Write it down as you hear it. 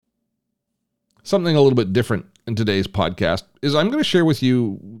Something a little bit different in today's podcast is I'm going to share with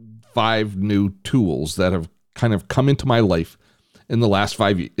you 5 new tools that have kind of come into my life in the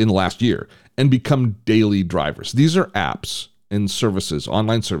last year and become daily drivers. These are apps and services,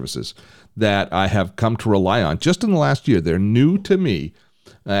 online services that I have come to rely on just in the last year. They're new to me,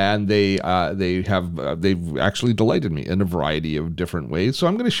 and they've actually delighted me in a variety of different ways. So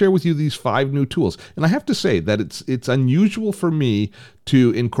I'm going to share with you these 5 new tools, and I have to say that it's unusual for me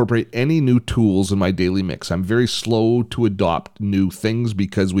to incorporate any new tools in my daily mix. I'm very slow to adopt new things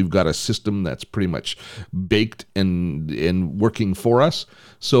because we've got a system that's pretty much baked and working for us.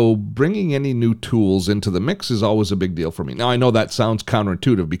 So bringing any new tools into the mix is always a big deal for me. Now, I know that sounds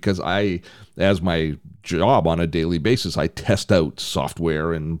counterintuitive because as my job on a daily basis, I test out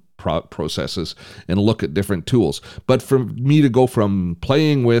software and processes and look at different tools. But for me to go from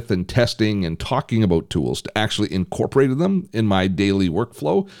playing with and testing and talking about tools to actually incorporating them in my daily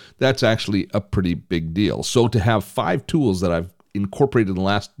workflow, that's actually a pretty big deal. So to have 5 tools that I've incorporated in the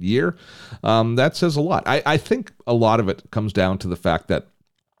last year, that says a lot. I think a lot of it comes down to the fact that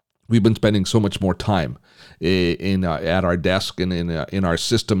we've been spending so much more time at our desk and in our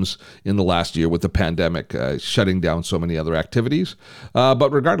systems in the last year with the pandemic shutting down so many other activities.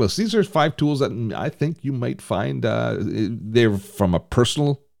 But regardless, these are 5 tools that I think you might find they're from a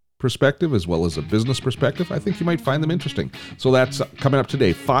personal perspective as well as a business perspective. I think you might find them interesting. So that's coming up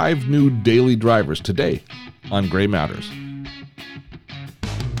today. 5 new daily drivers today on Gray Matters.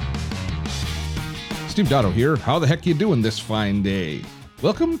 Steve Dotto here. How the heck you doing this fine day?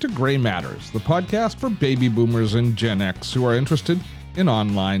 Welcome to Gray Matters, the podcast for baby boomers and Gen X who are interested in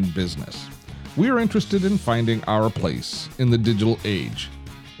online business. We are interested in finding our place in the digital age.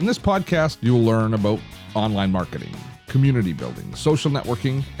 In this podcast, you'll learn about online marketing, community building, social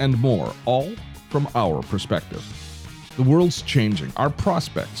networking, and more, all from our perspective. The world's changing. Our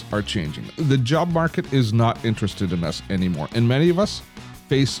prospects are changing. The job market is not interested in us anymore, and many of us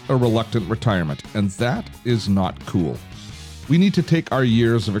face a reluctant retirement, and that is not cool. We need to take our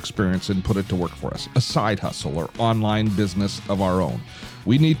years of experience and put it to work for us, a side hustle or online business of our own.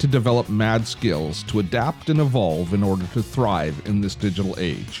 We need to develop mad skills to adapt and evolve in order to thrive in this digital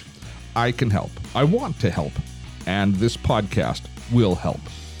age. I can help. I want to help. And this podcast will help.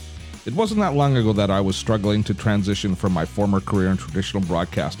 It wasn't that long ago that I was struggling to transition from my former career in traditional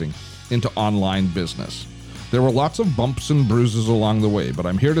broadcasting into online business. There were lots of bumps and bruises along the way, but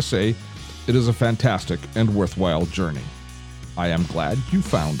I'm here to say it is a fantastic and worthwhile journey. I am glad you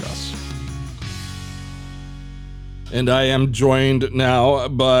found us. And I am joined now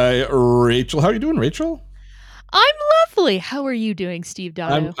by Rachel. How are you doing, Rachel? I'm lovely. How are you doing, Steve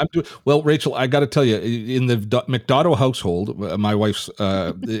Dotto? I'm doing well, Rachel. I got to tell you, in the McDotto household, my wife's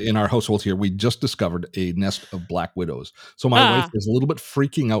in our household here, we just discovered a nest of black widows. So my wife is a little bit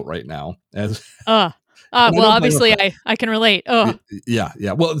freaking out right now. Well, obviously, I can relate. Yeah.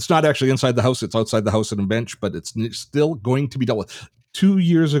 Well, it's not actually inside the house; it's outside the house on a bench, but it's still going to be dealt with. 2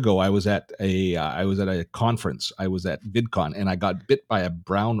 years ago, I was at a conference. I was at VidCon, and I got bit by a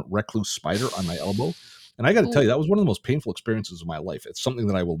brown recluse spider on my elbow. And I got to tell you, that was one of the most painful experiences of my life. It's something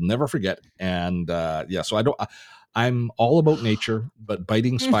that I will never forget. And so I'm all about nature, but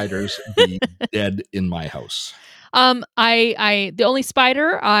biting spiders be dead in my house. The only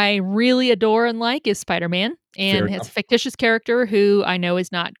spider I really adore and like is Spider-Man, and his fictitious character who I know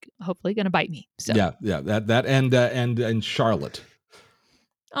is not hopefully going to bite me. So yeah, that and Charlotte.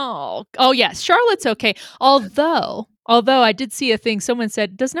 Oh yes, Charlotte's okay. Although I did see a thing. Someone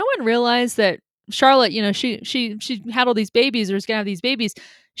said, "Does no one realize that Charlotte, she had all these babies or is gonna have these babies.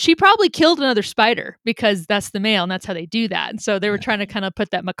 She probably killed another spider because that's the male and that's how they do that." And so they were trying to kind of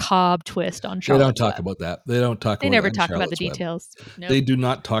put that macabre twist on Charlotte. They don't talk about that. They never talk about the details. Nope. They do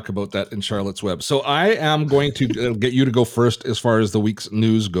not talk about that in Charlotte's Web. So I am going to get you to go first as far as the week's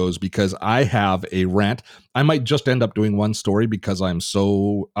news goes, because I have a rant. I might just end up doing one story because I'm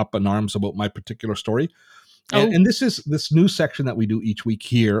so up in arms about my particular story. And this news section that we do each week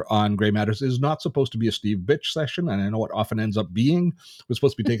here on Gray Matters is not supposed to be a Steve bitch session, and I know it often ends up being. We're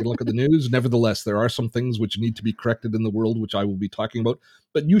supposed to be taking a look at the news. Nevertheless, there are some things which need to be corrected in the world, which I will be talking about.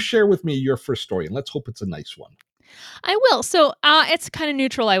 But you share with me your first story, and let's hope it's a nice one. I will. So it's kind of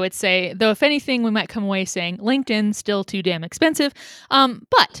neutral, I would say. Though, if anything, we might come away saying LinkedIn still too damn expensive.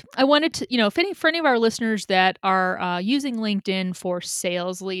 But I wanted to, for any of our listeners that are using LinkedIn for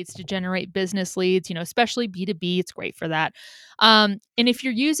sales leads to generate business leads, especially B2B, it's great for that. And if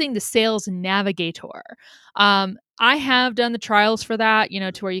you're using the Sales Navigator, I have done the trials for that,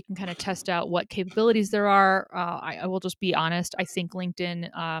 to where you can kind of test out what capabilities there are. I will just be honest. I think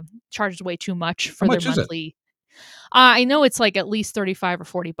LinkedIn charges way too much for their monthly. I know it's like at least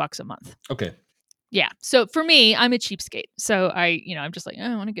 $35 or $40 a month. Okay. Yeah. So for me, I'm a cheapskate. So I'm just like,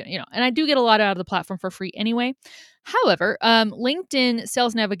 I want to get, and I do get a lot out of the platform for free anyway. However, LinkedIn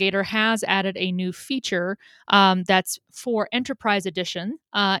Sales Navigator has added a new feature that's for Enterprise Edition.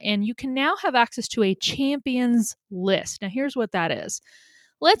 And you can now have access to a champions list. Now, here's what that is.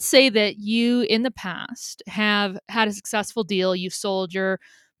 Let's say that you in the past have had a successful deal. You've sold your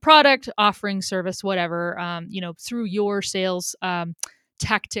product, offering, service, whatever, through your sales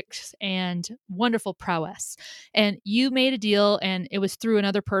tactics and wonderful prowess. And you made a deal and it was through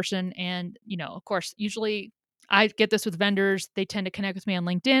another person. And, of course, usually I get this with vendors. They tend to connect with me on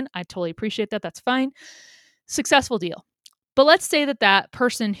LinkedIn. I totally appreciate that. That's fine. Successful deal. But let's say that that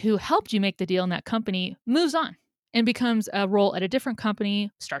person who helped you make the deal in that company moves on and becomes a role at a different company,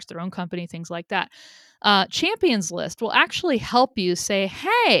 starts their own company, things like that. Champions List will actually help you say,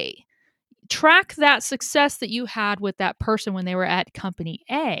 hey, track that success that you had with that person when they were at company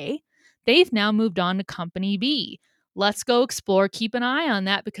A. They've now moved on to company B. Let's go explore, keep an eye on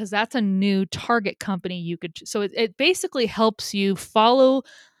that because that's a new target company you could. So it basically helps you follow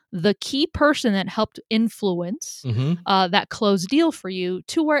the key person that helped influence that closed deal for you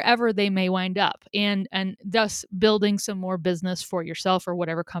to wherever they may wind up, and thus building some more business for yourself or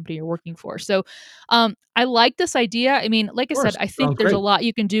whatever company you're working for. So I like this idea. I mean, like I said, I think Sounds there's a great. lot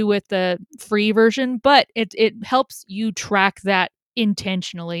you can do with the free version, but it helps you track that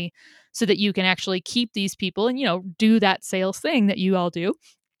intentionally so that you can actually keep these people and do that sales thing that you all do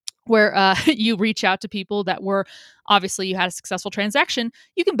where you reach out to people that were obviously you had a successful transaction.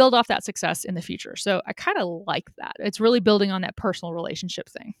 You can build off that success in the future. So I kind of like that. It's really building on that personal relationship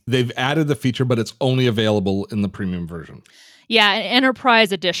thing. They've added the feature, but it's only available in the premium version. Yeah, an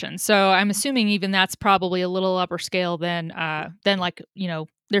enterprise edition. So I'm assuming even that's probably a little upper scale than like,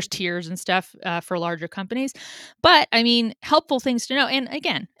 there's tiers and stuff for larger companies. But I mean, helpful things to know. And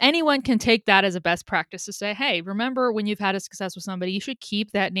again, anyone can take that as a best practice to say, hey, remember when you've had a success with somebody, you should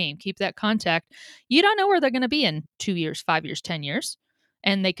keep that name, keep that contact. You don't know where they're going to be in 2 years, 5 years, 10 years.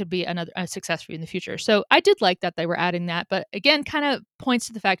 And they could be a success for you in the future. So I did like that they were adding that. But again, kind of points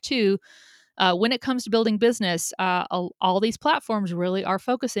to the fact too, when it comes to building business, all these platforms really are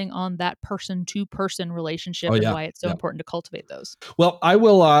focusing on that person-to-person relationship Oh and yeah, why it's so yeah. important to cultivate those. Well, I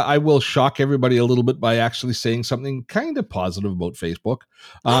will shock everybody a little bit by actually saying something kind of positive about Facebook.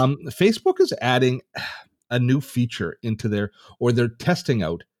 Facebook is adding a new feature into they're testing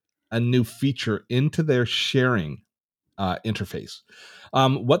out a new feature into their sharing interface.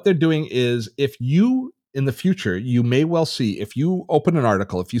 What they're doing is if you, in the future, you may well see, if you open an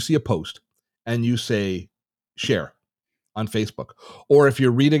article, if you see a post and you say share on Facebook, or if you're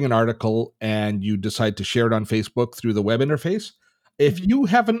reading an article and you decide to share it on Facebook through the web interface, if Mhm. you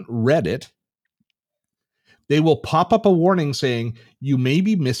haven't read it, they will pop up a warning saying you may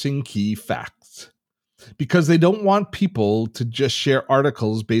be missing key facts because they don't want people to just share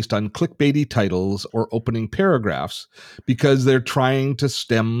articles based on clickbaity titles or opening paragraphs because they're trying to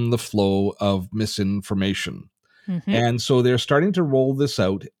stem the flow of misinformation. Mhm. And so they're starting to roll this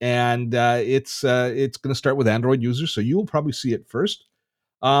out, and it's going to start with Android users, so you will probably see it first.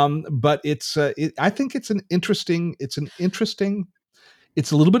 But I think it's a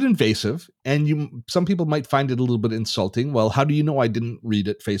little bit invasive, and some people might find it a little bit insulting. Well, how do you know I didn't read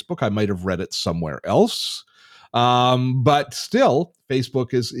it, Facebook? I might have read it somewhere else. But still,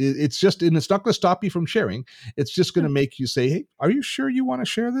 Facebook it's just, and it's not going to stop you from sharing. It's just going to make you say, hey, are you sure you want to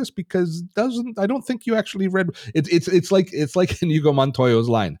share this? Because I don't think you actually read it. It's like Inigo Montoya's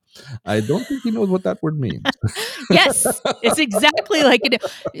line. I don't think he knows what that word means. Yes, it's exactly like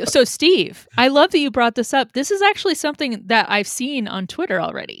it. So, Steve, I love that you brought this up. This is actually something that I've seen on Twitter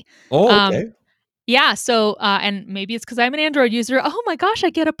already. Oh, Um, okay. yeah. So, and maybe it's because I'm an Android user. Oh my gosh, I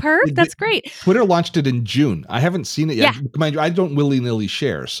get a perk. That's great. Twitter launched it in June. I haven't seen it yet. Yeah. Mind you, I don't willy-nilly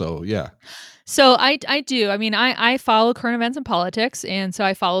share, so yeah. So I do. I mean, I follow current events and politics, and so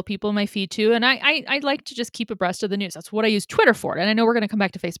I follow people in my feed too. And I like to just keep abreast of the news. That's what I use Twitter for. And I know we're going to come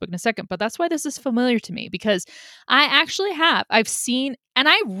back to Facebook in a second, but that's why this is familiar to me because I've seen, and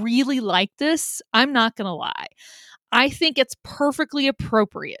I really like this. I'm not going to lie. I think it's perfectly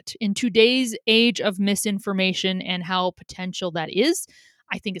appropriate in today's age of misinformation and how potential that is.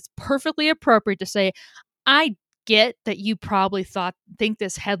 I think it's perfectly appropriate to say, I get that you probably think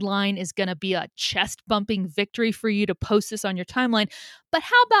this headline is going to be a chest bumping victory for you to post this on your timeline. But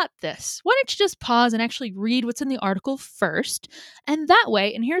how about this? Why don't you just pause and actually read what's in the article first? And that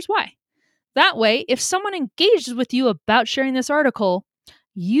way, and here's why. That way, if someone engages with you about sharing this article,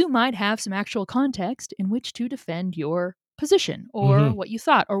 you might have some actual context in which to defend your position or Mhm. what you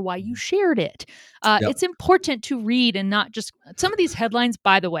thought or why you shared it. Yep. It's important to read and not just some of these headlines,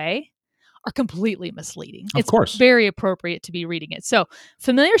 by the way, are completely misleading. Of It's course. very appropriate to be reading it. So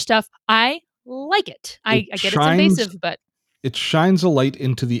familiar stuff, I like it. I get it's shines invasive, but it shines a light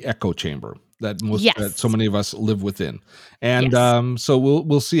into the echo chamber that so yes. many of us live within, and Yes. so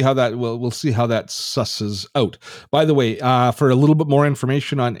we'll see how that we'll see how that susses out. By the way, for a little bit more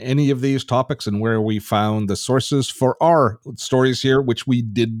information on any of these topics and where we found the sources for our stories here, which we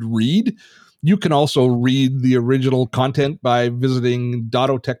did read, you can also read the original content by visiting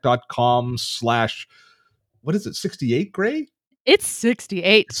dottotech.com / what is it, 68 Gray? It's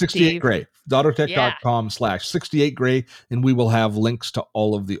 68, 68 Steve. Gray. Yeah. Dottotech.com / 68 Gray. And we will have links to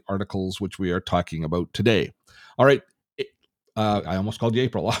all of the articles which we are talking about today. All right. I almost called you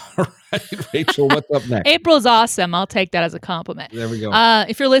April. All right, Rachel, what's up next? April's awesome. I'll take that as a compliment. There we go.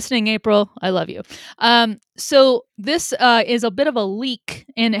 If you're listening, April, I love you. So this is a bit of a leak,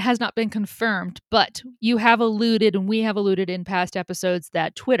 and it has not been confirmed, but you have alluded, and we have alluded in past episodes,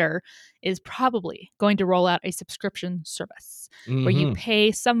 that Twitter is probably going to roll out a subscription service where you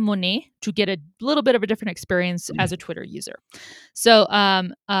pay some money to get a little bit of a different experience as a Twitter user. So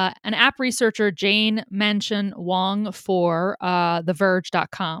an app researcher, Jane Manchun Wong for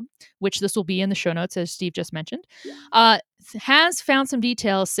TheVerge.com, which this will be in the show notes, as Steve just mentioned, has found some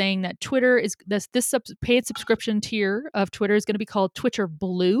details saying that Twitter is this paid subscription tier of Twitter is going to be called Twitter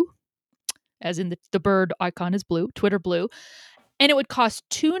Blue, as in the bird icon is blue, Twitter Blue, and it would cost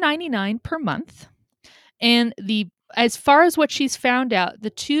 $2.99 per month. And as far as what she's found out, the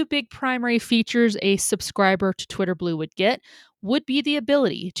two big primary features a subscriber to Twitter Blue would get would be the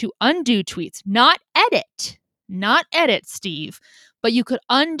ability to undo tweets, not edit, Steve, but you could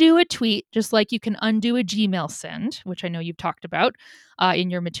undo a tweet just like you can undo a Gmail send, which I know you've talked about in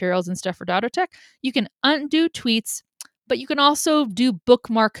your materials and stuff for Dottotech. You can undo tweets, but you can also do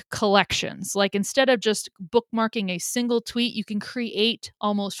bookmark collections. Like instead of just bookmarking a single tweet, you can create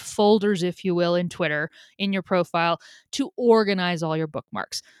almost folders, if you will, in Twitter, in your profile to organize all your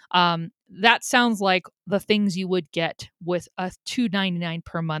bookmarks. That sounds like the things you would get with a $2.99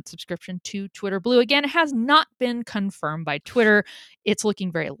 per month subscription to Twitter Blue. Again, it has not been confirmed by Twitter. It's looking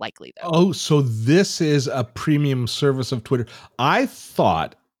very likely, though. Oh, so this is a premium service of Twitter. I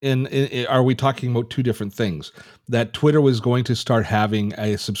thought, are we talking about two different things? That Twitter was going to start having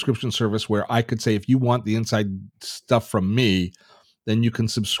a subscription service where I could say, if you want the inside stuff from me, then you can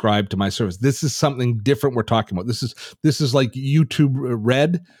subscribe to my service. This is something different we're talking about. This is like YouTube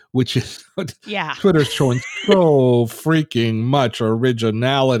Red, which is Twitter's showing so freaking much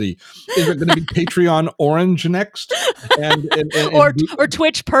originality. Is it going to be Patreon Orange next? Or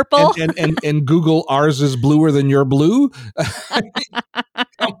Twitch Purple? And Google ours is bluer than your blue?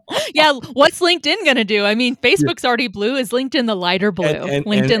 Yeah, what's LinkedIn going to do? I mean, Facebook's already blue. Is LinkedIn the lighter blue?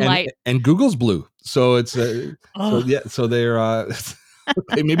 LinkedIn Light. And Google's blue. So it's so they're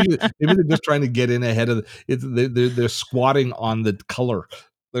okay, maybe they're just trying to get in ahead of they're squatting on the color.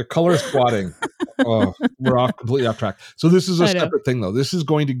 They're color squatting. Oh, we're completely off track. So this is a separate thing, though. This is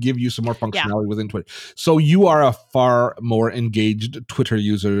going to give you some more functionality within Twitter. So you are a far more engaged Twitter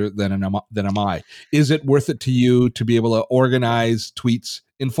user than am I. Is it worth it to you to be able to organize tweets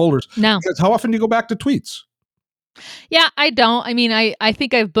in folders? No. Because how often do you go back to tweets? Yeah, I don't. I mean, I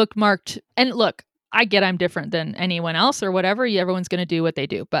think I've bookmarked, and look, I get I'm different than anyone else or whatever. Everyone's going to do what they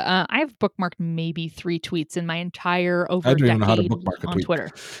do. But I've bookmarked maybe 3 tweets in my entire over decade on Twitter.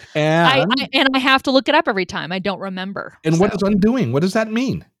 And I have to look it up every time. I don't remember. And what is undoing? What does that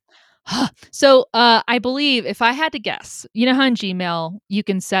mean? So I believe, if I had to guess, you know how in Gmail you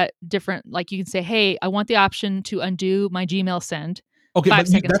can set different, like you can say, hey, I want the option to undo my Gmail send. Okay, but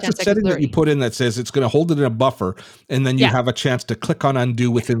that's a setting that you put in that says it's going to hold it in a buffer, and then you have a chance to click on undo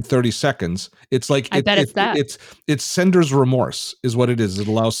within 30 seconds. It's like it's sender's remorse is what it is. It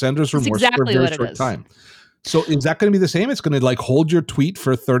allows sender's remorse for a very short time. So is that going to be the same? It's going to like hold your tweet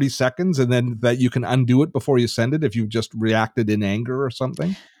for 30 seconds, and then that you can undo it before you send it if you've just reacted in anger or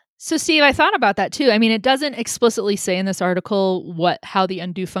something? So, Steve, I thought about that too. I mean, it doesn't explicitly say in this article how the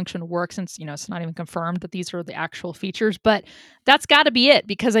undo function works, since it's not even confirmed that these are the actual features. But that's got to be it,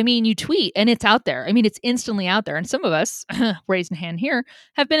 because I mean, you tweet and it's out there. I mean, it's instantly out there, and some of us, raising hand here,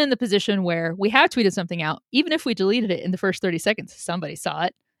 have been in the position where we have tweeted something out, even if we deleted it in the first 30 seconds. Somebody saw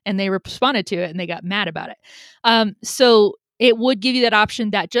it and they responded to it and they got mad about it. So it would give you that option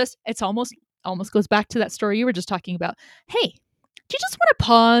that it's almost goes back to that story you were just talking about. Hey, do you just want to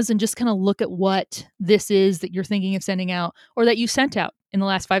pause and just kind of look at what this is that you're thinking of sending out, or that you sent out in the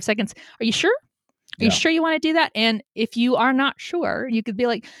last 5 seconds? Are you sure? Are you sure you want to do that? And if you are not sure, you could be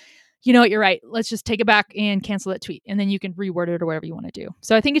like, you know what, you're right. Let's just take it back and cancel that tweet. And then you can reword it or whatever you want to do.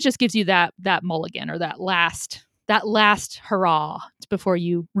 So I think it just gives you that mulligan, or that last that last hurrah before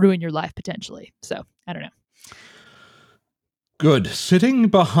you ruin your life potentially. So I don't know. Good. Sitting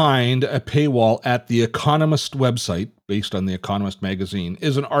behind a paywall at The Economist website, based on The Economist magazine,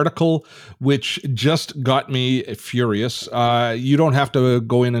 is an article which just got me furious. You don't have to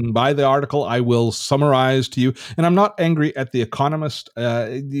go in and buy the article. I will summarize to you, and I'm not angry at The Economist.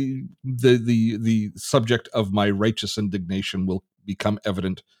 The subject of my righteous indignation will become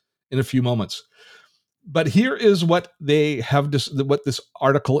evident in a few moments. But here is what they have. What this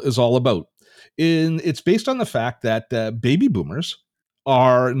article is all about. It's based on the fact that baby boomers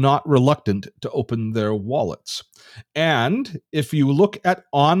are not reluctant to open their wallets. And if you look at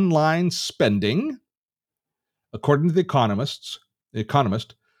online spending, according to the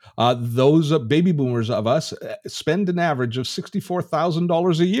Economist, those baby boomers of us spend an average of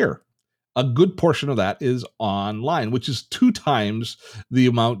 $64,000 a year. A good portion of that is online, which is 2 times the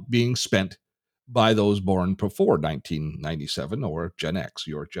amount being spent by those born before 1997 or Gen X,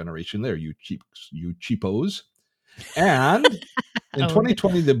 your generation there, you cheapos. And in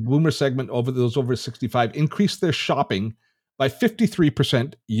 2020, the boomer segment over those over 65 increased their shopping by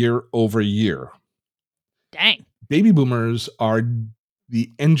 53% year over year. Dang. Baby boomers are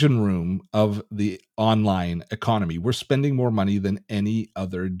the engine room of the online economy. We're spending more money than any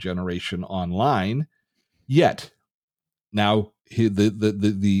other generation online. Yet, now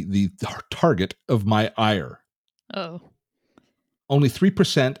the target of my ire. Oh. Only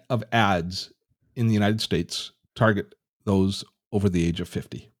 3% of ads in the United States target those over the age of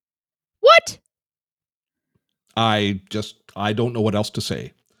 50. What? I don't know what else to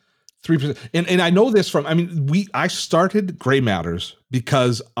say. 3%. And I know this from, I started Gray Matters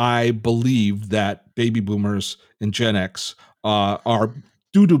because I believe that baby boomers and Gen X are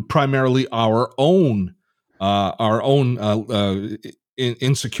due to primarily our own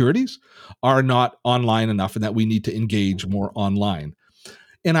insecurities, are not online enough, and that we need to engage more online.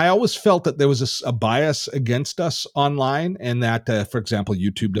 And I always felt that there was a bias against us online, and that, for example,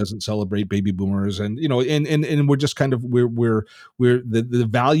 YouTube doesn't celebrate baby boomers, and and we're just kind of we're the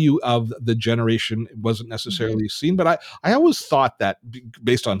value of the generation wasn't necessarily seen. But I always thought that,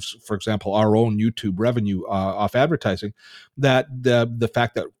 based on, for example, our own YouTube revenue off advertising, that the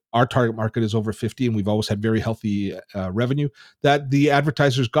fact that our target market is over 50 and we've always had very healthy revenue, that the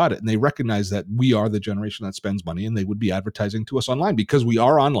advertisers got it and they recognize that we are the generation that spends money, and they would be advertising to us online because we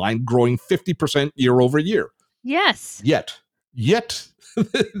are online growing 50% year over year. Yes. Yet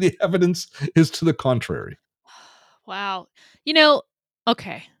the evidence is to the contrary. Wow.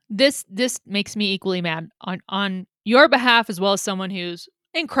 Okay. This makes me equally mad on your behalf, as well as someone who's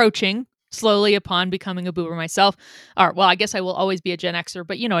encroaching slowly upon becoming a boomer myself. Or, well, I guess I will always be a Gen Xer,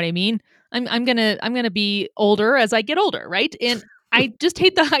 but you know what I mean. I'm gonna be older as I get older, right? And I just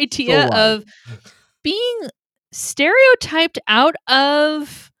hate the idea of being stereotyped out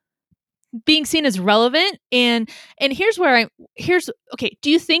of being seen as relevant. And here's okay. Do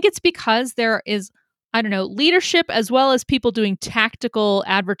you think it's because there is, I don't know, leadership as well as people doing tactical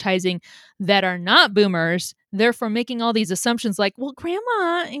advertising that are not boomers, therefore making all these assumptions like, well,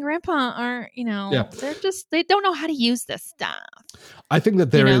 grandma and grandpa are, they don't know how to use this stuff. I think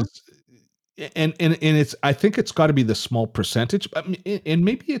that there is, and I think it's got to be the small percentage, and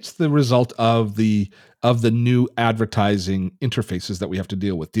maybe it's the result of the new advertising interfaces that we have to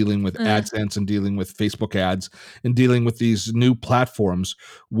dealing with AdSense, and dealing with Facebook ads, and dealing with these new platforms,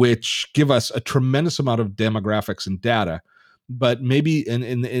 which give us a tremendous amount of demographics and data, but maybe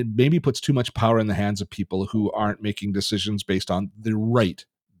it maybe puts too much power in the hands of people who aren't making decisions based on the right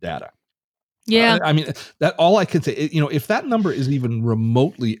data. Yeah. That all I can say, if that number is even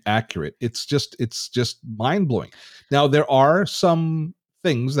remotely accurate, it's just mind blowing. Now, there are some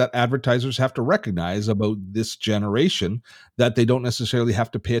things that advertisers have to recognize about this generation that they don't necessarily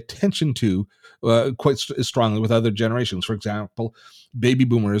have to pay attention to quite strongly with other generations. For example, baby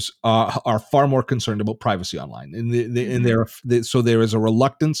boomers are far more concerned about privacy online, and so there is a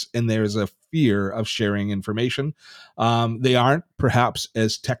reluctance and there is a fear of sharing information. They aren't perhaps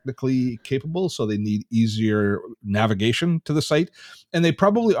as technically capable, so they need easier navigation to the site, and they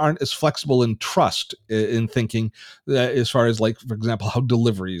probably aren't as flexible in trust in thinking as far as, like, for example, how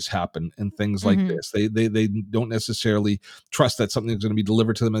deliveries happen and things like this. They don't necessarily trust that something is going to be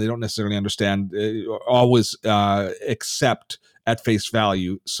delivered to them, and they don't necessarily understand always accept at face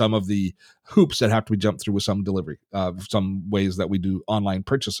value some of the hoops that have to be jumped through with some delivery, some ways that we do online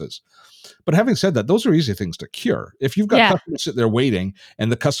purchases. But having said that, those are easy things to cure. If you've got Yeah. customers sitting there waiting,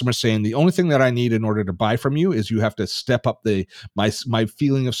 and the customer's saying, the only thing that I need in order to buy from you is you have to step up my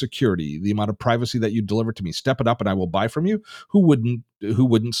feeling of security, the amount of privacy that you deliver to me, step it up and I will buy from you. Who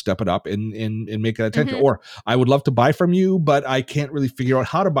wouldn't step it up and make that attention? Mhm. Or I would love to buy from you, but I can't really figure out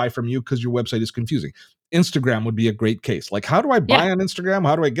how to buy from you because your website is confusing. Instagram would be a great case. Like, how do I buy Yeah. on Instagram?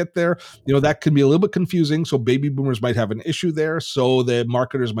 How do I get there? That can be a little bit confusing. So baby boomers might have an issue there. So the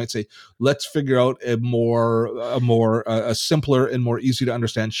marketers might say, let's figure out a simpler and more easy to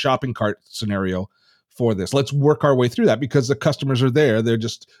understand shopping cart scenario for this. Let's work our way through that because the customers are there. They're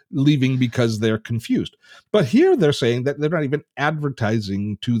just leaving because they're confused. But here they're saying that they're not even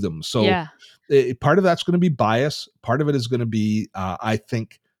advertising to them. So Yeah. part of that's going to be bias. Part of it is going to be,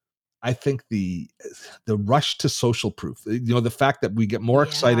 I think the rush to social proof, the fact that we get more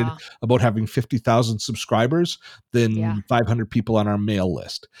excited Yeah. about having 50,000 subscribers than Yeah. 500 people on our mail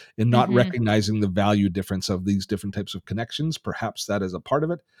list, and not Mhm. recognizing the value difference of these different types of connections. Perhaps that is a part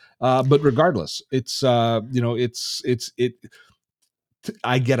of it. But regardless,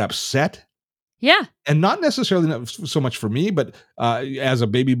 I get upset. Yeah. And not necessarily so much for me, but as a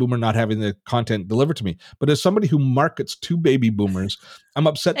baby boomer not having the content delivered to me. But as somebody who markets to baby boomers, I'm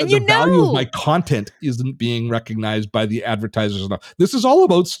upset that And the value of my content isn't being recognized by the advertisers enough. This is all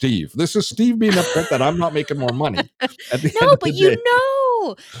about Steve. This is Steve being upset that I'm not making more money at the end of but the day.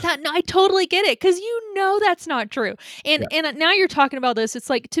 that I totally get it because that's not true. And now you're talking about this.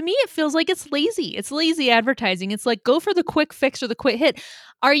 It's like, to me, it feels like it's lazy. It's lazy advertising. It's like, go for the quick fix or the quick hit.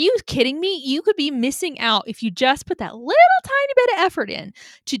 Are you kidding me? You could be missing out if you just put that little tiny bit of effort in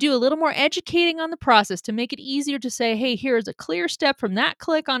to do a little more educating on the process, to make it easier to say, hey, here's a clear step from that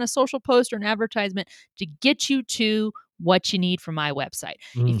click on a social post or an advertisement to get you to what you need from my website.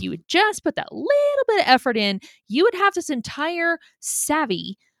 If you would just put that little bit of effort in, you would have this entire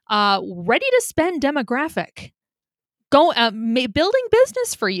savvy, ready to spend demographic building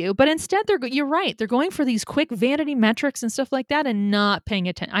business for you. But instead, you're right. They're going for these quick vanity metrics and stuff like that and not paying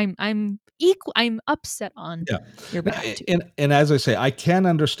attention. I'm upset on your behalf too. And as I say, I can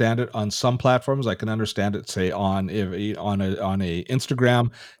understand it on some platforms. I can understand it, say on a Instagram,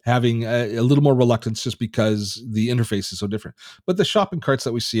 having a little more reluctance just because the interface is so different. But the shopping carts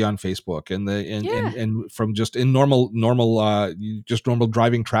that we see on Facebook and from just in normal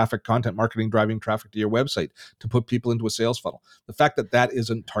driving traffic, content marketing, driving traffic to your website to put people into a sales funnel. The fact that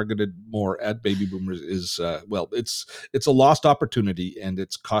isn't targeted more at baby boomers is it's a lost opportunity, and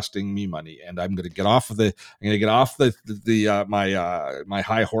it's costing me money. And I'm going to get off my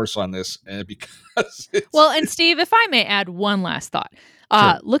high horse on this, because and Steve, if I may add one last thought,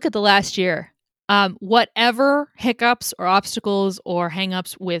 Sure. Look at the last year. Whatever hiccups or obstacles or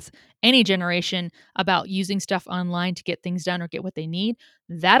hangups with any generation about using stuff online to get things done or get what they need,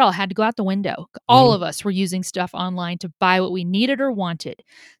 that all had to go out the window. All of us were using stuff online to buy what we needed or wanted.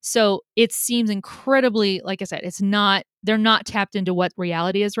 So it seems incredibly, like I said, they're not tapped into what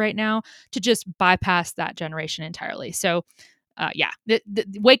reality is right now to just bypass that generation entirely. So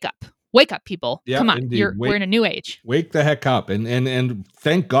wake up. Wake up, people. Yeah, Come on. indeed. We're in a new age. Wake the heck up. And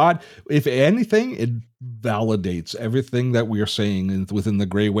thank God, if anything, it validates everything that we are saying within the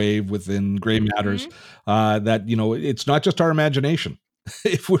gray wave, within gray matters, that, it's not just our imagination.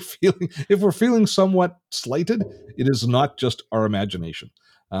 If we're feeling somewhat slighted, it is not just our imagination.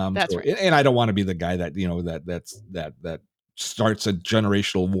 That's right. And I don't want to be the guy that, that starts a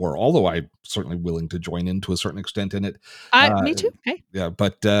generational war, although I'm certainly willing to join in to a certain extent in it. Me too. Hey. Yeah,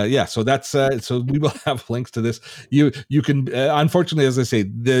 but so that's so we will have links to this. You can unfortunately, as I say,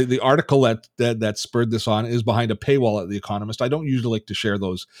 the article that spurred this on is behind a paywall at The Economist. I don't usually like to share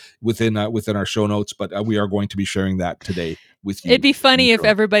those within our show notes, but we are going to be sharing that today with you. It'd be funny if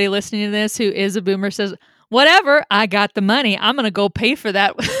everybody listening to this who is a boomer says, whatever, I got the money, I'm going to go pay for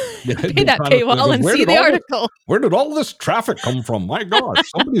that. Pay that paywall and see the article. Where did all this traffic come from? My God,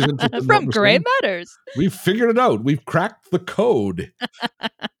 somebody's interested from Gray Matters. We've figured it out. We've cracked the code.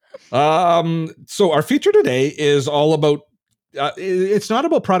 So our feature today is all about. It's not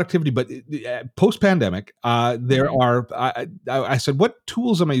about productivity, but post-pandemic, there are. I said, what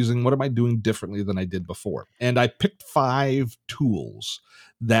tools am I using? What am I doing differently than I did before? And I picked 5 tools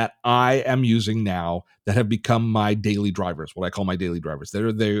that I am using now that have become my daily drivers, what I call my daily drivers.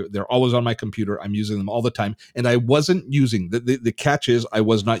 They're always on my computer. I'm using them all the time. And I wasn't using, the catch is I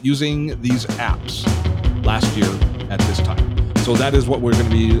was not using these apps last year at this time. So that is what we're going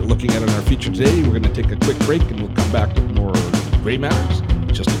to be looking at in our feature today. We're going to take a quick break and we'll come back with more Gray Matters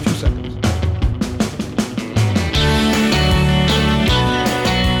in just a few seconds.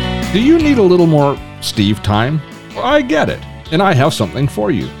 Do you need a little more Steve time? Well, I get it, and I have something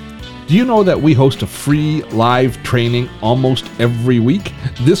for you. Do you know that we host a free live training almost every week?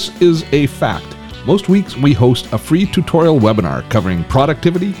 This is a fact. Most weeks we host a free tutorial webinar covering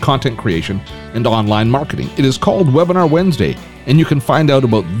productivity, content creation, and online marketing. It is called Webinar Wednesday, and you can find out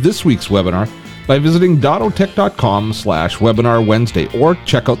about this week's webinar by visiting dottotech.com/Webinar Wednesday or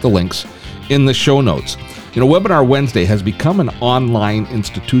check out the links in the show notes. You know, Webinar Wednesday has become an online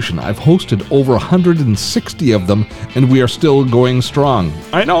institution. I've hosted over 160 of them, and we are still going strong.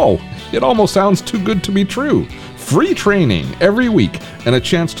 I know, it almost sounds too good to be true. Free training every week and a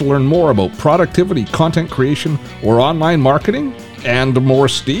chance to learn more about productivity, content creation, or online marketing, and more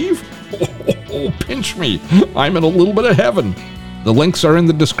Steve? Oh, pinch me. I'm in a little bit of heaven. The links are in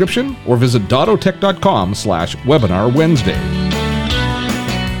the description or visit dottotech.com/Webinar Wednesday.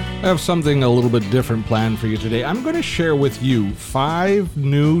 I have something a little bit different planned for you today. I'm going to share with you 5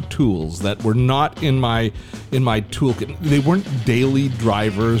 new tools that were not in my toolkit. They weren't daily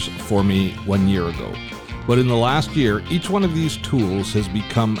drivers for me 1 year ago. But in the last year, each one of these tools has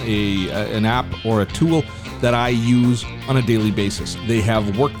become an app or a tool that I use on a daily basis. They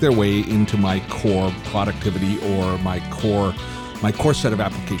have worked their way into my core productivity or my core set of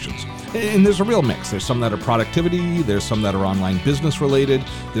applications. And there's a real mix. There's some that are productivity, there's some that are online business related,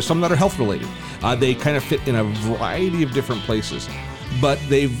 there's some that are health related. They kind of fit in a variety of different places, but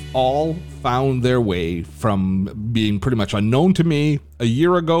they've all found their way from being pretty much unknown to me a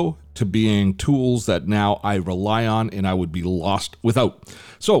year ago to being tools that now I rely on and I would be lost without.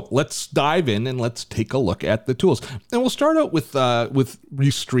 So let's dive in and let's take a look at the tools. And we'll start out with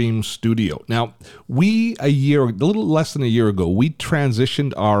Restream Studio. Now, a little less than a year ago, we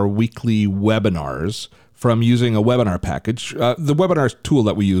transitioned our weekly webinars from using a webinar package. The webinar tool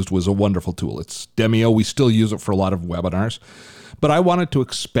that we used was a wonderful tool. It's Demio. We still use it for a lot of webinars. But I wanted to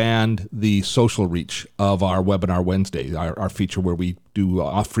expand the social reach of our Webinar Wednesday, our feature where we do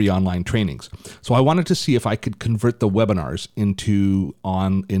free online trainings. So I wanted to see if I could convert the webinars into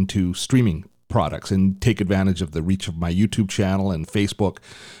streaming products and take advantage of the reach of my YouTube channel and Facebook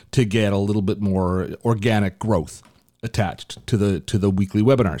to get a little bit more organic growth attached to the weekly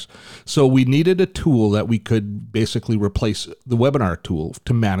webinars. So we needed a tool that we could basically replace the webinar tool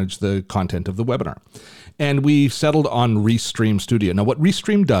to manage the content of the webinar. And we settled on Restream Studio. Now, what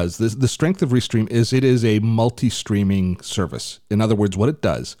Restream does, the strength of Restream is it is a multi-streaming service. In other words, what it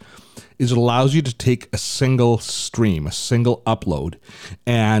does is it allows you to take a single stream, a single upload,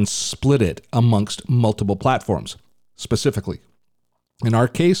 and split it amongst multiple platforms. Specifically, in our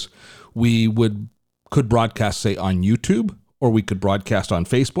case, we could broadcast, say, on YouTube, or we could broadcast on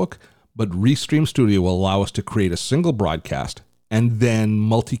Facebook, but Restream Studio will allow us to create a single broadcast and then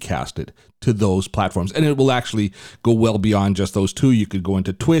multicast it to those platforms. And it will actually go well beyond just those two. You could go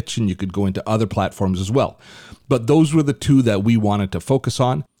into Twitch and you could go into other platforms as well. But those were the two that we wanted to focus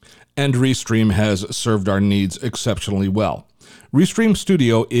on, and Restream has served our needs exceptionally well. Restream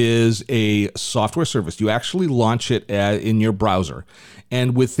Studio is a software service. You actually launch it in your browser.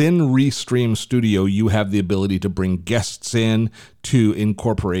 And within Restream Studio, you have the ability to bring guests in, to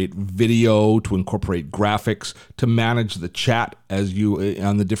incorporate video, to incorporate graphics, to manage the chat as you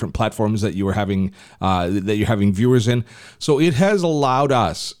on the different platforms that you're having viewers in. So it has allowed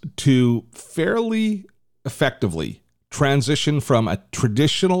us to fairly effectively transition from a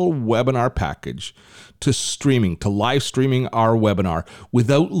traditional webinar package to streaming, to live streaming our webinar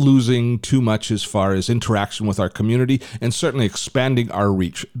without losing too much as far as interaction with our community, and certainly expanding our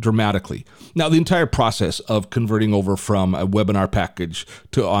reach dramatically. Now, the entire process of converting over from a webinar package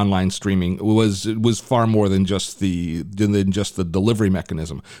to online streaming was far more than just the delivery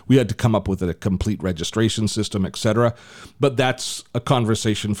mechanism. We had to come up with a complete registration system, etc. But that's a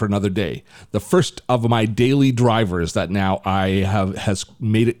conversation for another day. The first of my daily drivers that now has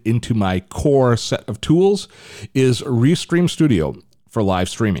made it into my core set of tools is Restream Studio for live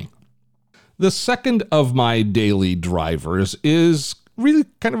streaming. The second of my daily drivers is really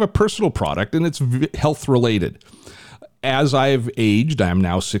kind of a personal product, and it's health related. As I've aged, I am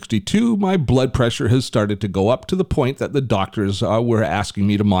now 62, my blood pressure has started to go up to the point that the doctors were asking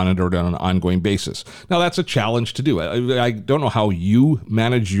me to monitor it on an ongoing basis. Now, that's a challenge to do. I don't know how you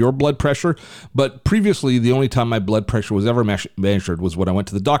manage your blood pressure, but previously, the only time my blood pressure was ever measured was when I went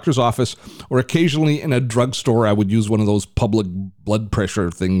to the doctor's office, or occasionally in a drugstore. I would use one of those public blood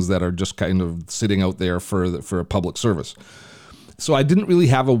pressure things that are just kind of sitting out there for a public service. So I didn't really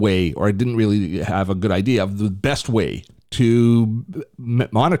have a way, or I didn't really have a good idea of the best way to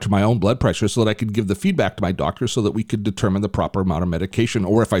monitor my own blood pressure so that I could give the feedback to my doctor so that we could determine the proper amount of medication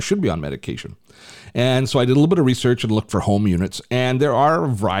or if I should be on medication. And so I did a little bit of research and looked for home units, and there are a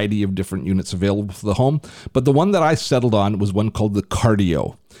variety of different units available for the home, but the one that I settled on was one called the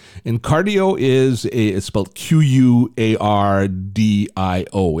Kardio. And Kardio it's spelled Quardio,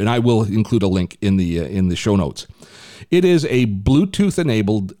 and I will include a link in the show notes. It is a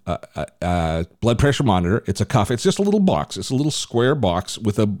Bluetooth-enabled blood pressure monitor. It's a cuff. It's just a little box. It's a little square box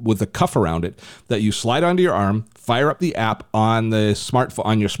with a cuff around it that you slide onto your arm, fire up the app on your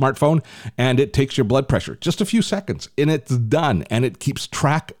smartphone, and it takes your blood pressure. Just a few seconds, and it's done. And it keeps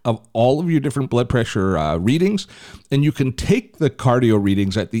track of all of your different blood pressure readings. And you can take the Kardio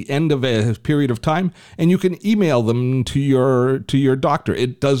readings at the end of a period of time, and you can email them to your doctor.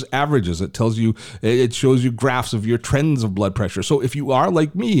 It does averages. It shows you graphs of your trends of blood pressure. So if you are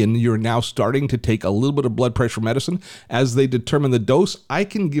like me and you're now starting to take a little bit of blood pressure medicine, as they determine the dose, I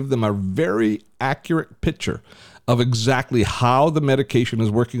can give them a very accurate picture of exactly how the medication is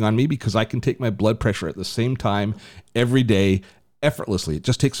working on me, because I can take my blood pressure at the same time every day effortlessly. It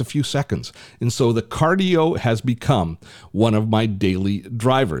just takes a few seconds. And so the Kardio has become one of my daily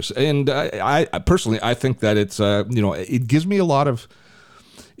drivers. And I personally, I think that it's, it gives me a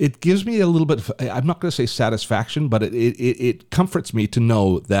little bit of, I'm not going to say satisfaction, but it comforts me to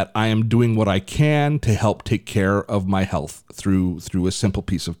know that I am doing what I can to help take care of my health through a simple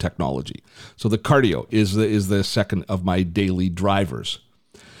piece of technology. So the Kardio is the second of my daily drivers.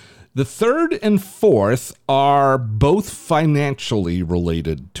 The third and fourth are both financially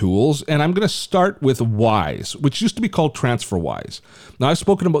related tools, and I'm going to start with Wise, which used to be called TransferWise. Now, I've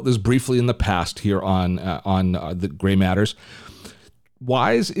spoken about this briefly in the past here on the Gray Matters.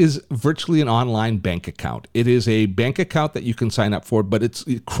 Wise is virtually an online bank account. It is a bank account that you can sign up for, but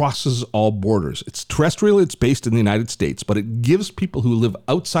it crosses all borders. It's terrestrial, it's based in the United States, but it gives people who live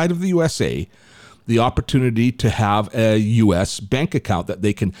outside of the USA the opportunity to have a U.S. bank account that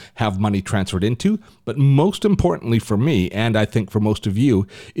they can have money transferred into. But most importantly for me, and I think for most of you,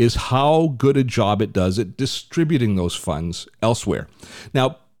 is how good a job it does at distributing those funds elsewhere.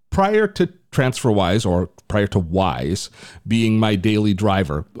 Now, prior to TransferWise, or prior to Wise being my daily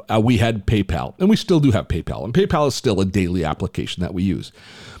driver, we had PayPal, and we still do have PayPal, and PayPal is still a daily application that we use.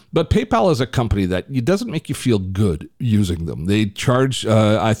 But PayPal is a company that it doesn't make you feel good using them. They charge,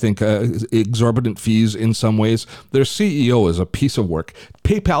 I think, exorbitant fees in some ways. Their CEO is a piece of work.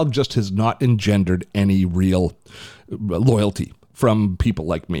 PayPal just has not engendered any real loyalty from people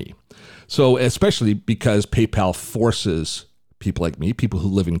like me. So especially because PayPal forces people like me, people who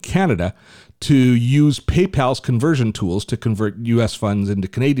live in Canada, to use PayPal's conversion tools to convert US funds into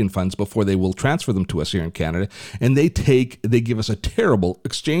Canadian funds before they will transfer them to us here in Canada. And they give us a terrible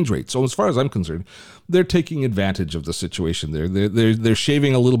exchange rate. So as far as I'm concerned, they're taking advantage of the situation there. They're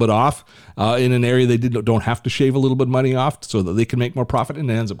shaving a little bit off in an area they don't have to shave a little bit of money off so that they can make more profit, and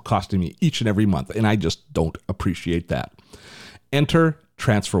it ends up costing me each and every month. And I just don't appreciate that. Enter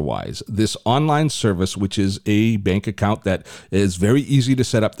TransferWise, this online service, which is a bank account that is very easy to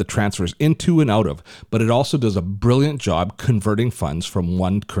set up the transfers into and out of, but it also does a brilliant job converting funds from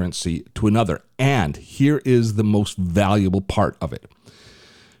one currency to another. And here is the most valuable part of it.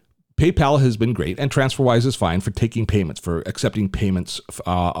 PayPal has been great, and TransferWise is fine for taking payments, for accepting payments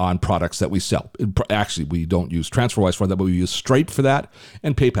on products that we sell. Actually, we don't use TransferWise for that, but we use Stripe for that,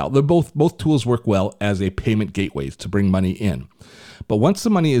 and PayPal. They're both tools work well as a payment gateway to bring money in. But once the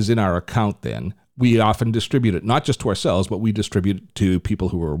money is in our account, then we often distribute it, not just to ourselves, but we distribute it to people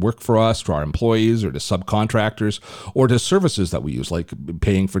who work for us, to our employees, or to subcontractors, or to services that we use, like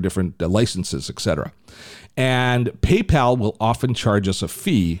paying for different licenses, etc. And PayPal will often charge us a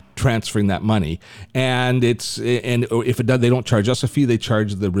fee transferring that money. And if it does, they don't charge us a fee, they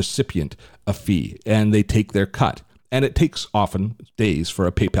charge the recipient a fee, and they take their cut. And it takes often days for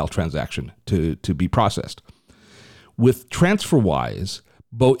a PayPal transaction to be processed. With TransferWise,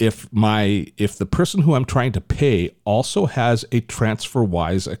 if the person who I'm trying to pay also has a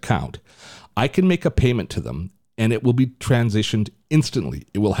TransferWise account, I can make a payment to them and it will be transitioned instantly.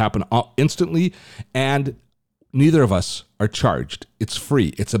 It will happen instantly, and neither of us are charged. It's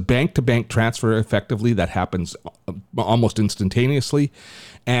free. It's a bank-to-bank transfer effectively that happens almost instantaneously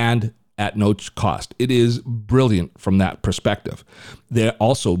and at no cost. It is brilliant from that perspective. There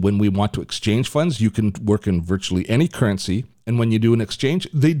also, when we want to exchange funds, you can work in virtually any currency And when you do an exchange,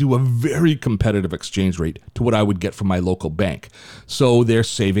 they do a very competitive exchange rate to what I would get from my local bank. So they're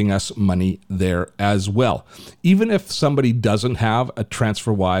saving us money there as well. Even if somebody doesn't have a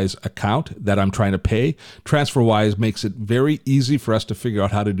TransferWise account that I'm trying to pay, TransferWise makes it very easy for us to figure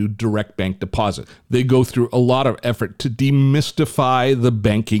out how to do direct bank deposit. They go through a lot of effort to demystify the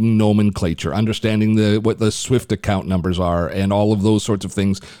banking nomenclature, understanding what the SWIFT account numbers are and all of those sorts of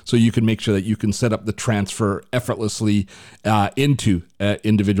things, so you can make sure that you can set up the transfer effortlessly into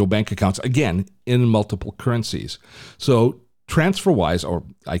individual bank accounts, again, in multiple currencies. So TransferWise, or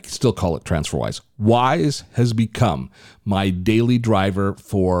I still call it TransferWise, Wise has become my daily driver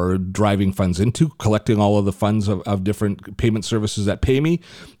for driving funds into, collecting all of the funds of different payment services that pay me,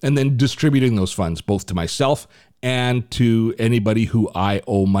 and then distributing those funds both to myself and to anybody who I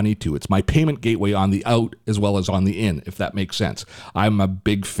owe money to. It's my payment gateway on the out as well as on the in, if that makes sense. I'm a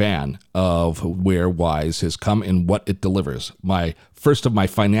big fan of where Wise has come and what it delivers. My first of my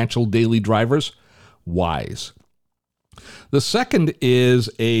financial daily drivers, Wise. The second is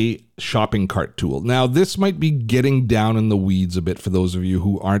a shopping cart tool. Now, this might be getting down in the weeds a bit for those of you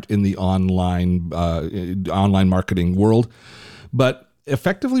who aren't in the online marketing world, but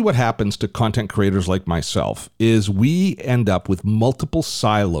effectively what happens to content creators like myself is we end up with multiple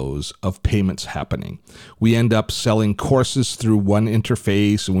silos of payments happening. We end up selling courses through one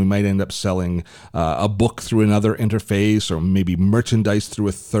interface, and we might end up selling a book through another interface, or maybe merchandise through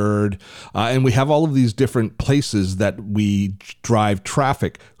a third. And we have all of these different places that we drive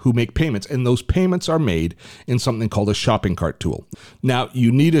traffic who make payments, and those payments are made in something called a shopping cart tool. Now,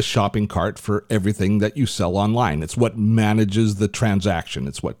 you need a shopping cart for everything that you sell online. It's what manages the transaction.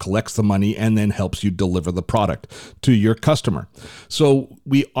 It's what collects the money and then helps you deliver the product to your customer. So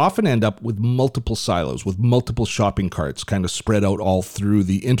we often end up with multiple silos, with multiple shopping carts kind of spread out all through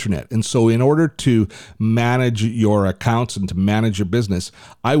the internet. And so in order to manage your accounts and to manage your business,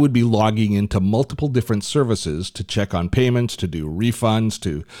 I would be logging into multiple different services to check on payments, to do refunds,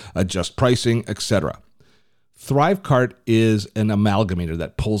 to adjust pricing, etc. Thrivecart is an amalgamator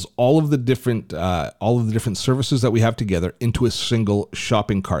that pulls all of the different services that we have together into a single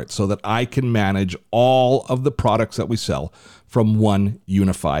shopping cart, so that I can manage all of the products that we sell from one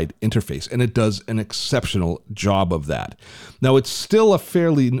unified interface. And it does an exceptional job of that. Now, it's still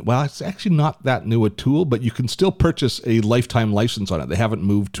it's actually not that new a tool, but you can still purchase a lifetime license on it. They haven't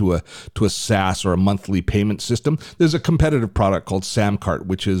moved to a SaaS or a monthly payment system. There's a competitive product called Samcart,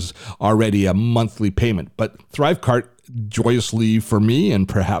 which is already a monthly payment. But Thrivecart, joyously for me, and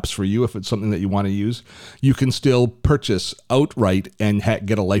perhaps for you if it's something that you want to use, you can still purchase outright and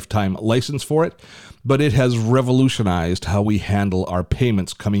get a lifetime license for it. But it has revolutionized how we handle our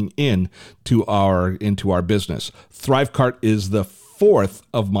payments coming into our business. Thrivecart is the fourth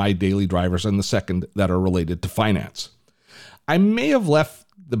of my daily drivers and the second that are related to finance. I may have left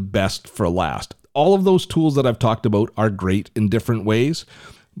the best for last. All of those tools that I've talked about are great in different ways,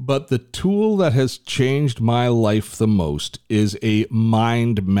 but the tool that has changed my life the most is a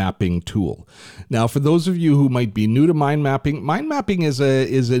mind mapping tool. Now, for those of you who might be new to mind mapping is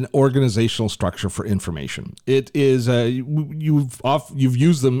an organizational structure for information. It is you've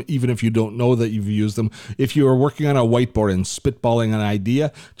used them even if you don't know that you've used them. If you are working on a whiteboard and spitballing an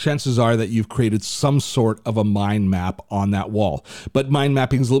idea, chances are that you've created some sort of a mind map on that wall. But mind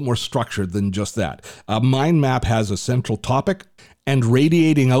mapping is a little more structured than just that. A mind map has a central topic, and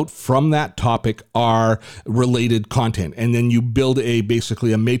radiating out from that topic are related content. And then you build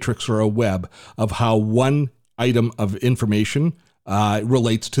basically a matrix or a web of how one item of information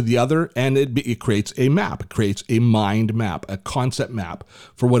relates to the other, and it creates a map. It creates a mind map, a concept map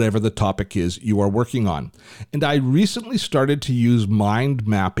for whatever the topic is you are working on. And I recently started to use mind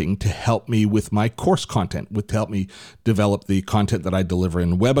mapping to help me with my course content, to help me develop the content that I deliver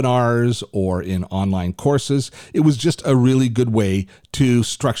in webinars or in online courses. It was just a really good way to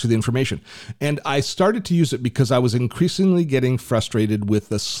structure the information. And I started to use it because I was increasingly getting frustrated with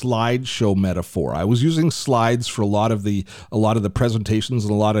the slideshow metaphor. I was using slides for a lot of the presentations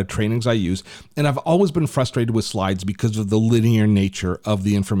and a lot of trainings I use, and I've always been frustrated with slides because of the linear nature of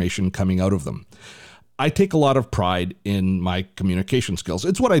the information coming out of them. I take a lot of pride in my communication skills.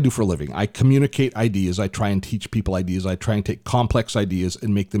 It's what I do for a living. I communicate ideas. I try and teach people ideas. I try and take complex ideas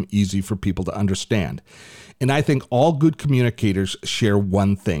and make them easy for people to understand. And I think all good communicators share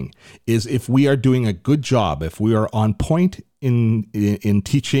one thing, is if we are doing a good job, if we are on point in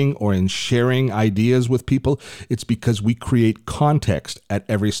teaching or in sharing ideas with people, it's because we create context at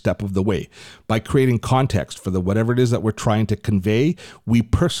every step of the way. By creating context for whatever it is that we're trying to convey, we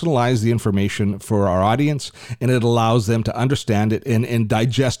personalize the information for our audience, and it allows them to understand it and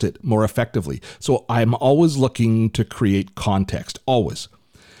digest it more effectively. So I'm always looking to create context, always.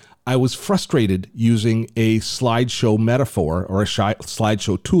 I was frustrated using a slideshow metaphor or a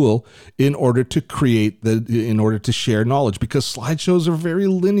slideshow tool in order to share knowledge, because slideshows are very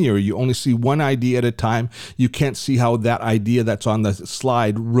linear. You only see one idea at a time. You can't see how that idea that's on the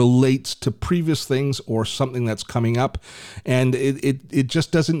slide relates to previous things or something that's coming up. And it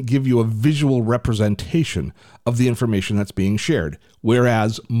just doesn't give you a visual representation of the information that's being shared.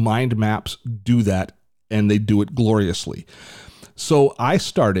 Whereas mind maps do that, and they do it gloriously. So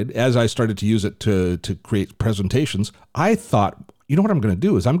as I started to use it to create presentations, I thought, you know what I'm going to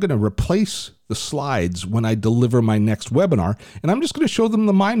do is I'm going to replace the slides when I deliver my next webinar, and I'm just going to show them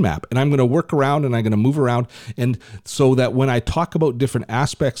the mind map, and I'm going to work around and I'm going to move around, and so that when I talk about different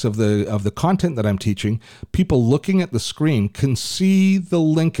aspects of the content that I'm teaching, people looking at the screen can see the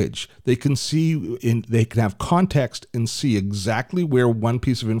linkage. They can they can have context and see exactly where one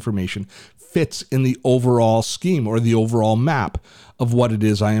piece of information fits in the overall scheme or the overall map of what it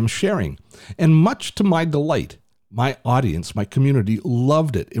is I am sharing. And much to my delight, my audience, my community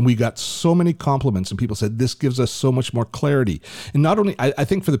loved it. And we got so many compliments, and people said, this gives us so much more clarity. And not only, I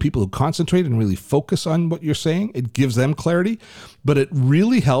think for the people who concentrate and really focus on what you're saying, it gives them clarity, but it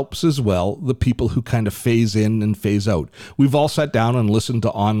really helps as well the people who kind of phase in and phase out. We've all sat down and listened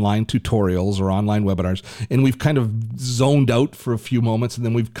to online tutorials or online webinars, and we've kind of zoned out for a few moments, and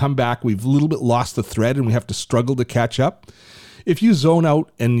then we've come back, we've a little bit lost the thread, and we have to struggle to catch up. If you zone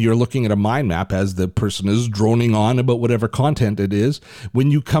out and you're looking at a mind map as the person is droning on about whatever content it is,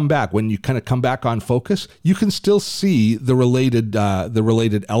 when you kind of come back on focus, you can still see the related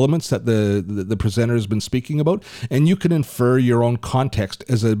elements that the presenter has been speaking about, and you can infer your own context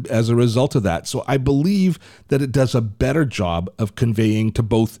as a result of that. So I believe that it does a better job of conveying to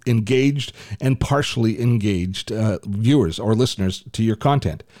both engaged and partially engaged viewers or listeners to your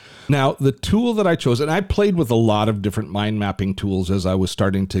content. Now, the tool that I chose, and I played with a lot of different mind mapping tools as I was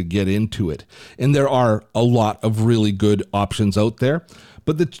starting to get into it, and there are a lot of really good options out there.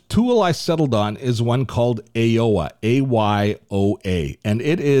 But the tool I settled on is one called AYOA, AYOA, and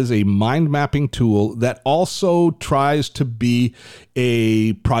it is a mind mapping tool that also tries to be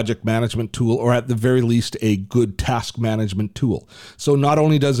a project management tool, or at the very least, a good task management tool. So not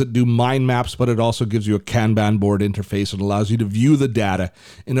only does it do mind maps, but it also gives you a Kanban board interface and allows you to view the data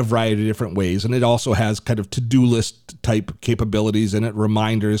in a variety of different ways. And it also has kind of to-do list type capabilities in it,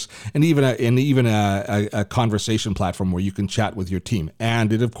 reminders, and even a conversation platform where you can chat with your team.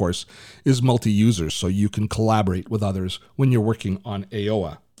 And it, of course, is multi-user, so you can collaborate with others when you're working on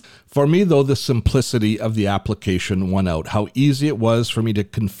AYOA. For me, though, the simplicity of the application won out. How easy it was for me to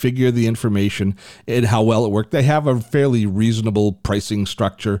configure the information and how well it worked. They have a fairly reasonable pricing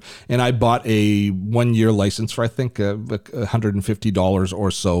structure, and I bought a 1-year license for, I think, $150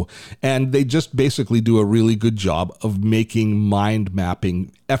 or so. And they just basically do a really good job of making mind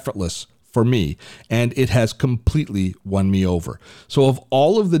mapping effortless for me, and it has completely won me over. So of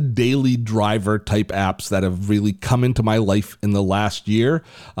all of the daily driver type apps that have really come into my life in the last year,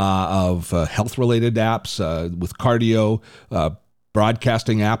 of health related apps with Cardio,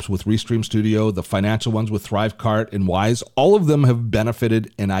 broadcasting apps with Restream Studio, the financial ones with Thrivecart and Wise, all of them have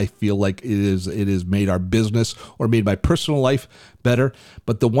benefited, and I feel like it has made our business or made my personal life better.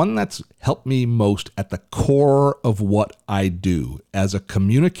 But the one that's helped me most at the core of what I do as a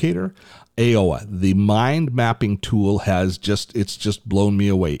communicator, AYOA, the mind mapping tool, it's just blown me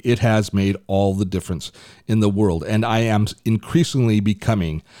away. It has made all the difference in the world, and I am increasingly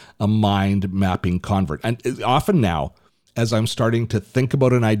becoming a mind mapping convert. And often now, as I'm starting to think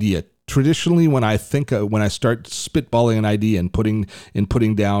about an idea, traditionally when I start spitballing an idea and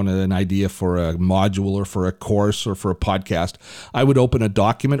putting down an idea for a module or for a course or for a podcast, I would open a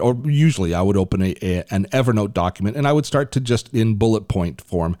document, or usually I would open an Evernote document, and I would start to just in bullet point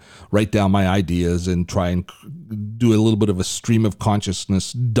form write down my ideas and try and do a little bit of a stream of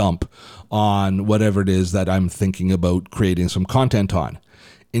consciousness dump on whatever it is that I'm thinking about creating some content on.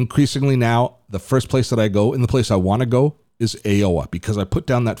 Increasingly now, the first place that I go and the place I want to go is AYOA, because I put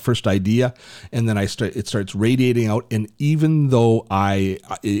down that first idea and then it starts radiating out. And even though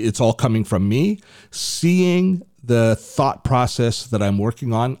it's all coming from me, seeing the thought process that I'm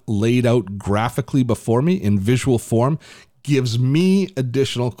working on laid out graphically before me in visual form gives me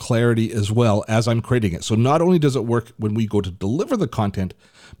additional clarity as well as I'm creating it. So not only does it work when we go to deliver the content,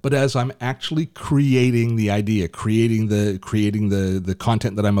 but as I'm actually creating the idea, creating the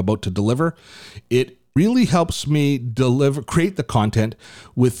content that I'm about to deliver, it really helps me create the content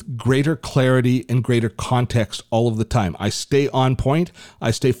with greater clarity and greater context all of the time. I stay on point,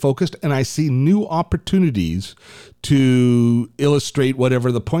 I stay focused, and I see new opportunities to illustrate whatever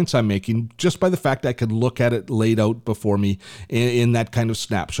the points I'm making just by the fact I can look at it laid out before me in that kind of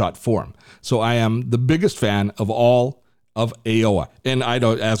snapshot form. So I am the biggest fan of all of AOA. And I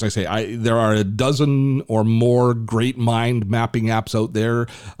don't, as I say, there are a dozen or more great mind mapping apps out there,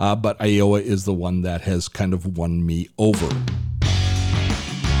 but AOA is the one that has kind of won me over.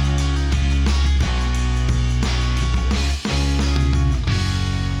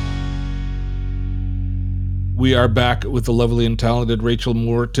 We are back with the lovely and talented Rachel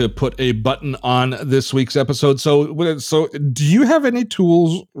Moore to put a button on this week's episode. So do you have any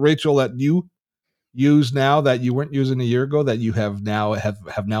tools, Rachel, that you use now that you weren't using a year ago that you have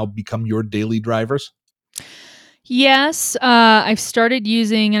now become your daily drivers? Yes, I've started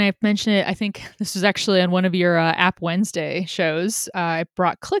using, and I've mentioned it, I think this was actually on one of your App Wednesday shows. I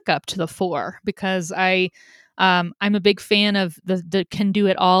brought ClickUp to the fore because I'm a big fan of the can do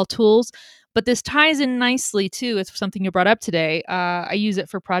it all tools. But this ties in nicely too. It's something you brought up today. I use it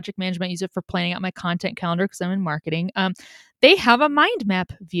for project management. I use it for planning out my content calendar because I'm in marketing. They have a mind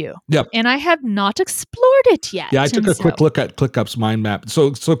map view. Yep. And I have not explored it yet. Yeah, I took a quick look at ClickUp's mind map. So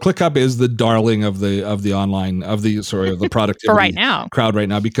ClickUp is the darling of the productivity for right now crowd right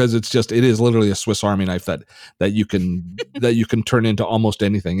now, because it is literally a Swiss Army knife that you can turn into almost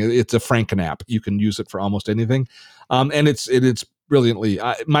anything. It's a Franken app. You can use it for almost anything, and it's brilliantly.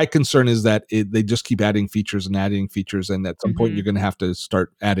 My concern is that they just keep adding features, and at some point you're going to have to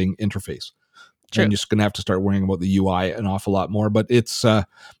start adding interface. True. And you're just going to have to start worrying about the UI an awful lot more. But it's,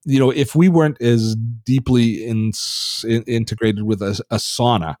 if we weren't as deeply integrated with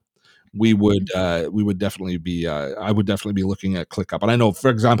Asana, we would definitely be, I would definitely be looking at ClickUp. And I know, for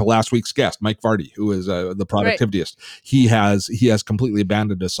example, last week's guest, Mike Vardy, who is the productivityist, right. he has completely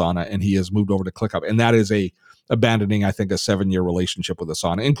abandoned Asana and he has moved over to ClickUp. And that is abandoning, I think, a 7-year relationship with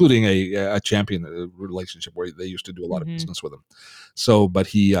Asana, including a champion relationship where they used to do a lot of business with him. So, but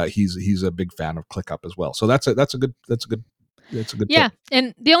he's a big fan of ClickUp as well. So that's a good yeah tip.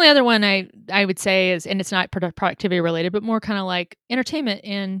 And the only other one I would say is, and it's not productivity related, but more kind of like entertainment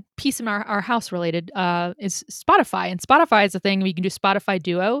and peace in our house related, is Spotify. And Spotify is a thing we can do Spotify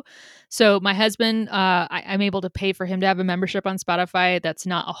Duo. So my husband, I'm able to pay for him to have a membership on Spotify. That's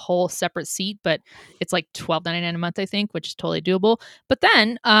not a whole separate seat, but it's like $12.99 a month, I think, which is totally doable. But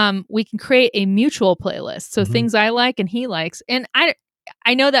then we can create a mutual playlist. So things I like and he likes. And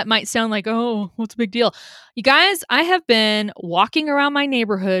I know that might sound like, oh, what's a big deal? You guys, I have been walking around my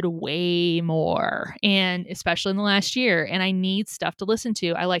neighborhood way more, and especially in the last year, and I need stuff to listen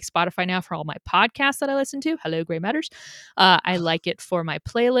to. I like Spotify now for all my podcasts that I listen to. Hello, Gray Matters. I like it for my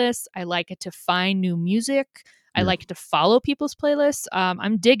playlists. I like it to find new music. I like it to follow people's playlists.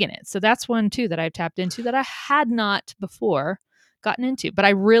 I'm digging it. So that's one, too, that I've tapped into that I had not before gotten into. But I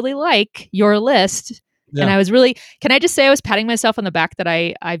really like your list. Yeah. And I was really, can I just say I was patting myself on the back that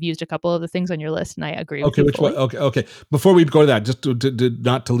I've used a couple of the things on your list, and I agree with you. Okay, which one? Okay. Before we go to that, just to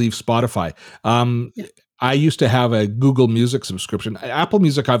not to leave Spotify. Yeah. I used to have a Google Music subscription. Apple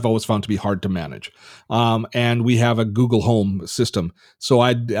Music I've always found to be hard to manage. And we have a Google Home system. So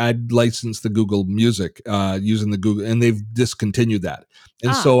I'd licensed the Google Music using the Google, and they've discontinued that.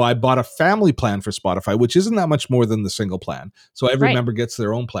 And so I bought a family plan for Spotify, which isn't that much more than the single plan. So every member gets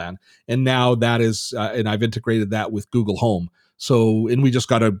their own plan. And now that is, and I've integrated that with Google Home. So, and we just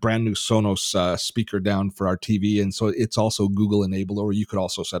got a brand new Sonos speaker down for our TV. And so it's also Google enabled, or you could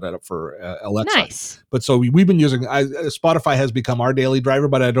also set it up for Alexa. Nice. But so we've been using, Spotify has become our daily driver,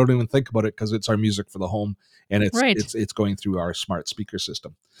 but I don't even think about it because it's our music for the home, and it's going through our smart speaker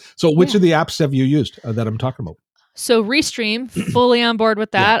system. So which of the apps have you used that I'm talking about? So Restream, fully on board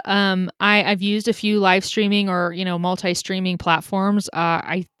with that. Yeah. I've used a few live streaming or multi-streaming platforms.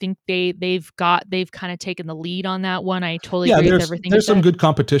 I think they've kind of taken the lead on that one. I totally agree with everything. There's some good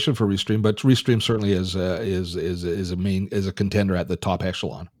competition for Restream, but Restream certainly is a contender at the top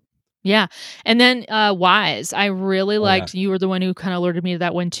echelon. Yeah. And then Wise, I really liked. You were the one who kind of alerted me to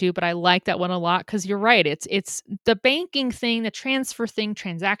that one too, but I like that one a lot because you're right. It's the banking thing, the transfer thing,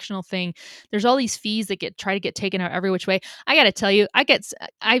 transactional thing. There's all these fees that try to get taken out every which way. I got to tell you,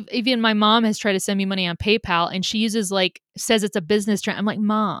 even my mom has tried to send me money on PayPal, and she uses like says it's a business trend. I'm like,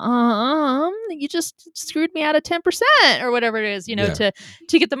 Mom, you just screwed me out of 10% or whatever it is, Yeah.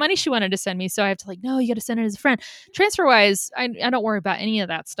 to get the money she wanted to send me. So I have to no, you got to send it as a friend. TransferWise, I don't worry about any of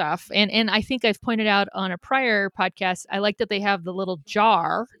that stuff. And I think I've pointed out on a prior podcast, I like that they have the little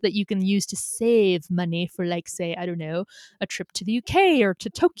jar that you can use to save money for, say, I don't know, a trip to the UK or to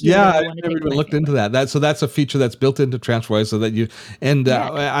Tokyo. Yeah, that I you want to never take even the looked money. into that. So that's a feature that's built into TransferWise, so that you and Yeah.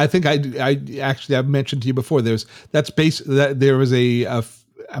 I think I actually I've mentioned to you before. There was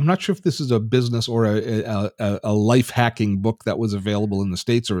I'm not sure if this is a business or a life hacking book that was available in the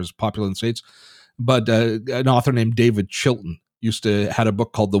States or is popular in the States, but an author named David Chilton had a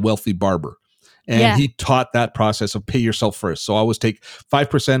book called The Wealthy Barber. And he taught that process of pay yourself first. So always take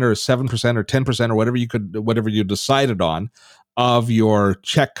 5% or 7% or 10% or whatever you decided on of your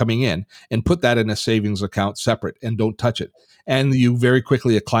check coming in, and put that in a savings account separate, and don't touch it. And you very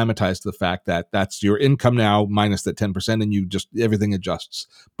quickly acclimatize to the fact that that's your income now minus that 10%, and everything adjusts.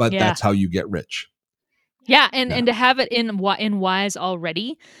 But that's how you get rich. Yeah, and to have it in Wise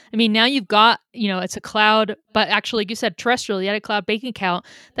already. I mean, now you've got, it's a cloud, but actually, like you said, terrestrial. You had a cloud bank account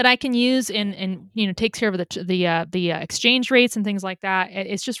that I can use and takes care of the exchange rates and things like that.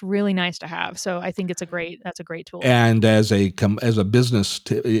 It's just really nice to have. So I think that's a great tool. And as a business,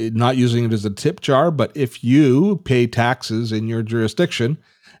 not using it as a tip jar, but if you pay taxes in your jurisdiction,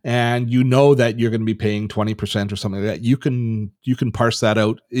 and you know that you're going to be paying 20% or something like that, you can parse that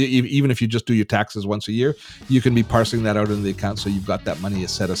out. Even if you just do your taxes once a year, you can be parsing that out in the account, so you've got that money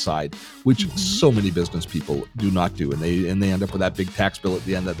set aside, which so many business people do not do, and they end up with that big tax bill at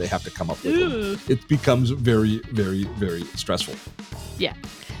the end that they have to come up with. It becomes very, very, very stressful. Yeah.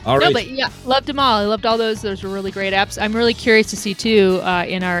 All right. No, but yeah, loved them all. I loved all those. Those were really great apps. I'm really curious to see too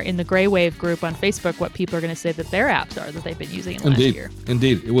in the Gray Wave group on Facebook what people are going to say that their apps are that they've been using in the last year.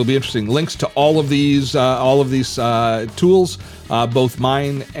 Indeed, it will be interesting. Links to all of these tools, both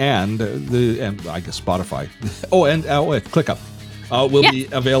mine and I guess Spotify. and ClickUp will be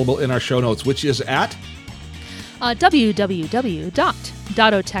available in our show notes, which is at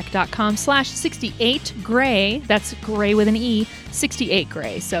www.dottotech.com/68gray. That's gray with an E, 68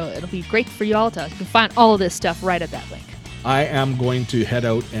 gray. So it'll be great for you all to find all of this stuff right at that link. I am going to head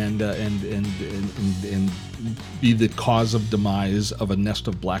out and be the cause of demise of a nest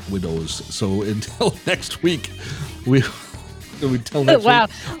of black widows. So until next week, until next week.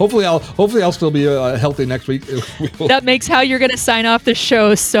 Hopefully I'll still be healthy next week. That makes how you're going to sign off the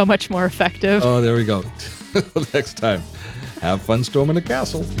show so much more effective. Oh, there we go. Next time, have fun storming a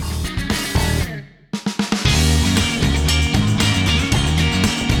castle.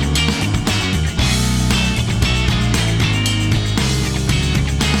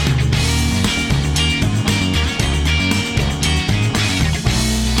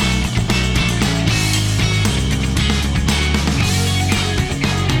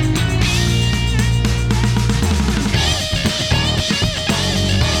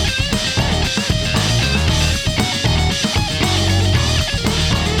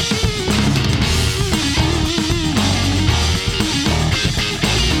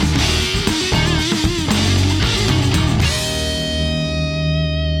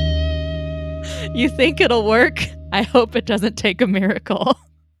 You think it'll work? I hope it doesn't take a miracle.